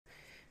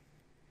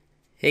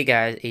Hey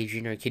guys,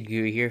 Adrian or Kid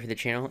Guru here for the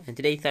channel, and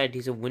today I thought I'd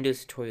do some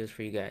Windows tutorials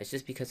for you guys,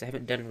 just because I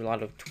haven't done a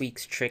lot of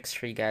tweaks, tricks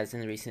for you guys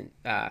in the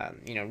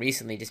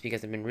recently, just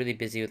because I've been really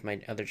busy with my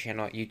other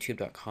channel at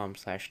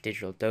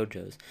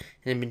youtube.com/digitaldojos,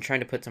 and I've been trying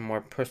to put some more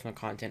personal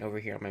content over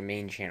here on my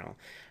main channel.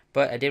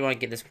 But I did want to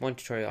get this one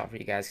tutorial out for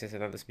you guys, because I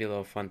thought this would be a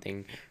little fun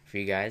thing for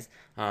you guys.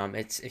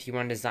 It's if you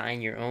want to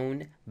design your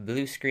own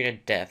blue screen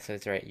of death, so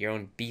that's right, your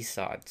own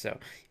BSOD. So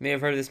you may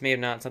have heard of this, may have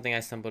not, something I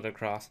stumbled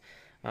across.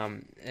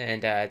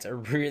 It's a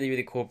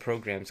really cool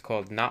program. It's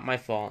called Not My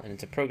Fault, and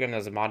it's a program that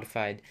was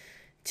modified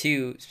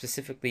to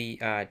specifically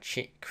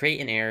create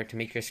an error to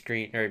make your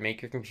screen or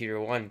make your computer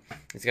one.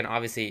 It's gonna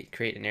obviously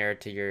create an error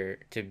to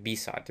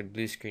BSOD, to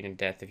blue screen of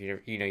death. If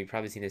you've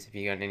probably seen this if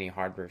you got any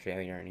hardware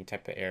failure or any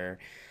type of error,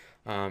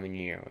 and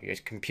your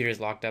computer's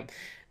locked up.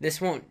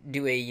 This won't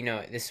do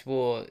this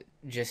will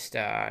just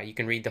you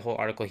can read the whole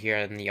article here,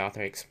 and the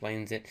author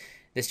explains it.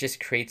 This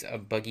just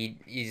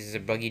uses a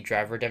buggy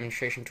driver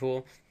demonstration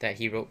tool that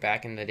he wrote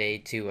back in the day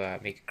to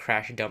make a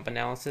crash dump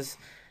analysis.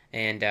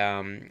 And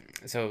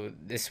so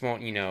this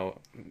won't,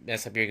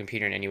 mess up your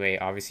computer in any way.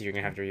 Obviously, you're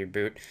going to have to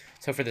reboot.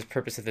 So for this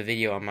purpose of the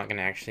video, I'm not going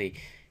to actually,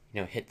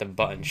 hit the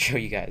button to show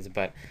you guys,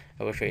 but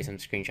I will show you some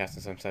screenshots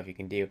and some stuff you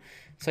can do.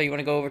 So you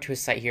want to go over to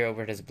his site here,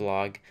 over at his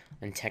blog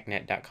on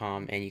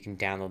technet.com, and you can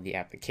download the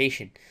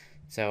application.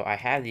 So I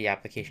have the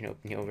application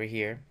open over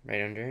here,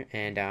 right under,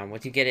 and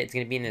once you get it, it's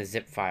going to be in a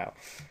zip file.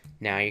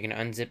 Now you're going to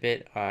unzip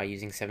it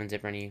using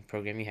 7-zip or any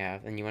program you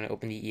have, and you want to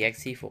open the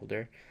exe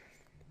folder.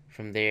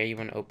 From there, you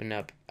want to open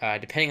up,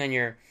 depending on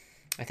your,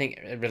 I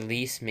think a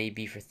release may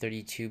be for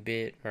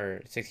 32-bit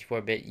or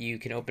 64-bit. You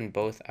can open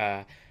both.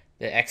 The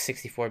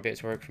x64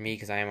 bits work for me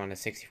because I am on a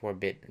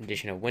 64-bit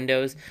edition of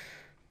Windows.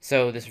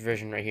 So this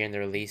version right here in the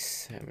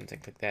release, once I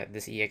click that,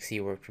 this exe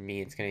worked for me.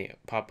 It's going to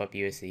pop up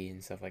USE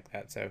and stuff like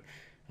that. So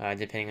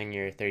depending on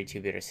your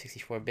 32-bit or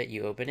 64-bit,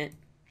 you open it.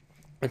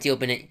 Once you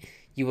open it,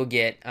 you will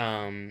get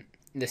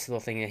this little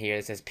thing here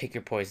that says pick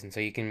your poison. So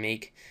you can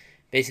make,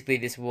 basically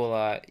this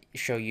will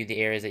show you the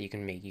errors that you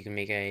can make. You can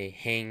make a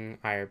hang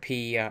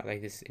IRP,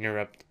 like this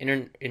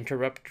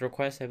interrupt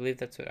request. I believe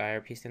that's what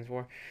IRP stands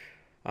for.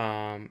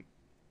 Or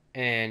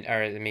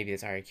maybe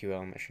it's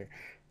IRQL, I'm not sure.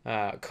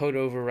 Code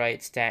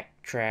overwrite, stack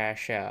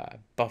trash,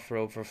 buffer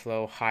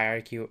overflow,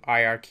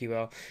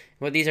 IRQL.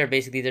 What these are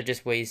basically, they're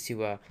just ways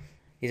to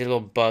these are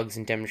little bugs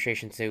and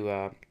demonstrations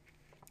to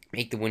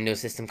make the Windows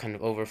system kind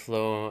of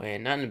overflow,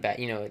 and not in a bad,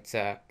 it's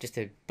just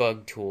a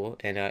bug tool,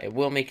 and it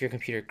will make your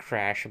computer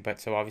crash. But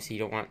so obviously you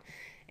don't want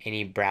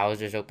any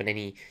browsers open,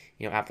 any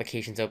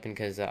applications open,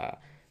 because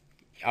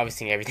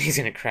obviously everything's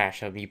gonna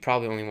crash. So you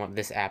probably only want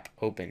this app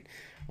open.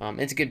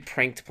 It's a good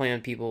prank to play on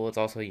people. It's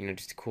also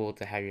just cool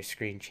to have your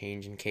screen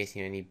change in case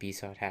any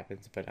BSOD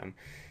happens. But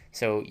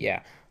so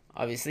yeah.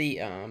 Obviously,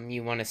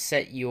 you want to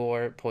set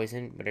your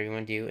poison, whatever you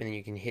want to do, and then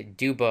you can hit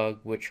debug,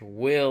 which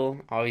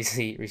will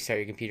obviously restart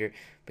your computer.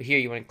 But here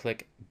you want to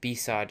click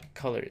BSOD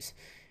colors,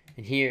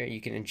 and here you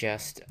can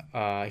adjust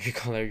your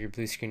color, your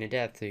blue screen of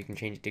death. So you can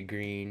change it to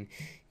green,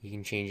 you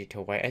can change it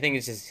to white. I think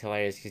it's just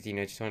hilarious because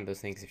it's just one of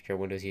those things. If you're a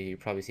Windows user, you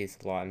probably see this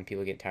a lot, and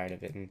people get tired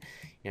of it. And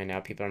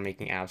now people are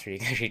making apps where you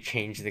can actually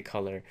change the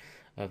color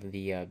of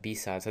the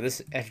BSOD. So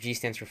this FG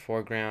stands for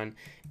foreground,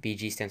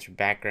 BG stands for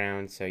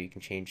background. So you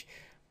can change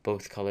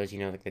both colors,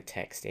 like the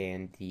text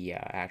and the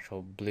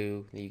actual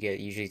blue that you get.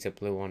 Usually it's a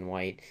blue on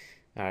white,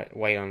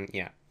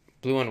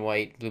 blue on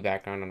white, blue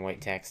background on white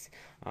text.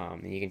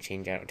 And you can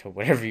change out to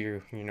whatever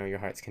your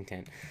heart's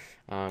content.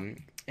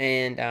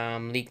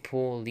 Leak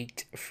pool,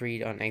 leaked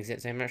freed on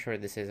exit. So I'm not sure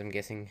what this is. I'm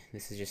guessing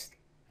this is just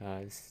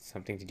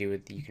something to do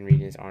with, you can read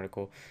in this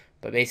article.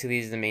 But basically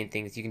these are the main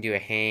things. You can do a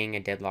hang,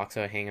 a deadlock.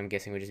 So a hang, I'm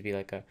guessing, would just be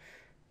like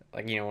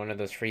one of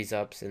those freeze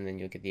ups, and then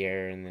you'll get the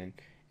error, and then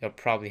you'll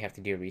probably have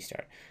to do a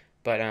restart.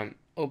 But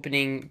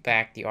opening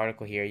back the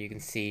article here, you can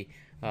see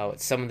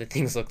what some of the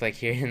things look like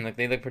here, and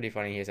they look pretty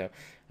funny here. So,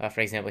 for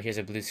example, here's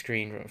a blue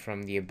screen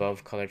from the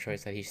above color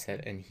choice that he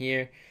set in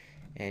here,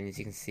 and as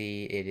you can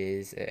see,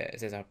 it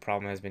says a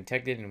problem has been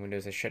detected, and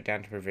Windows has shut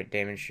down to prevent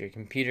damage to your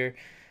computer.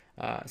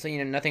 So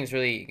nothing's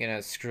really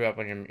gonna screw up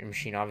on your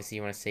machine. Obviously,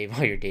 you want to save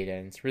all your data,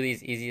 and it's really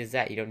as easy as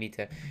that. You don't need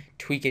to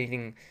tweak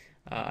anything.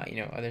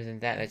 Other than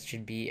that, that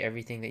should be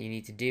everything that you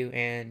need to do,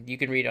 and you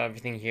can read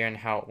everything here and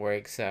how it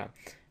works.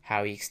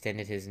 How he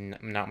extended his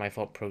Not My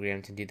Fault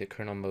program to do the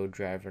kernel mode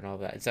driver and all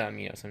that.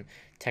 It's some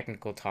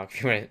technical talk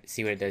if you want to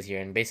see what it does here.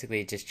 And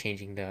basically, it's just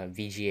changing the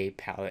VGA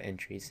palette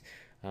entries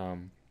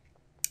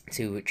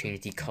to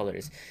change the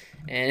colors.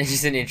 And it's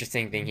just an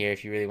interesting thing here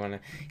if you really want to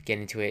get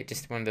into it.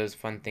 Just one of those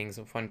fun things,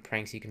 fun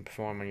pranks you can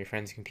perform on your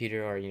friend's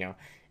computer, or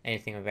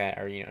anything like that,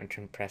 or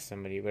to impress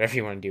somebody, whatever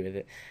you want to do with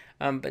it.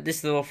 But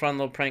this little fun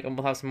little prank, and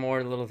we'll have some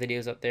more little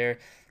videos up there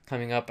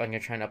coming up. I'm gonna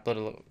try and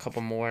upload a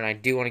couple more, and I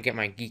do want to get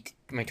my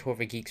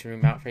Torva Geeks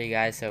room out for you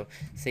guys, so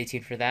stay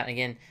tuned for that.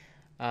 Again,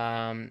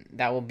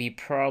 that will be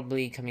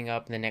probably coming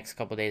up in the next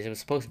couple days. It was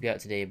supposed to be out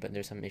today, but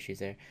there's some issues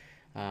there.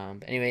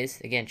 But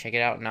anyways, again, check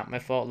it out. Not my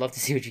fault. Love to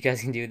see what you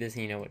guys can do with this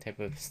and what type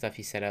of stuff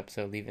you set up.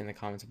 So leave it in the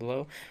comments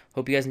below.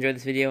 Hope you guys enjoyed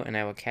this video, and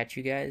I will catch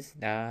you guys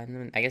I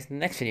guess in the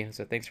next video.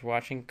 So thanks for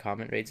watching.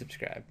 Comment, rate,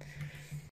 subscribe.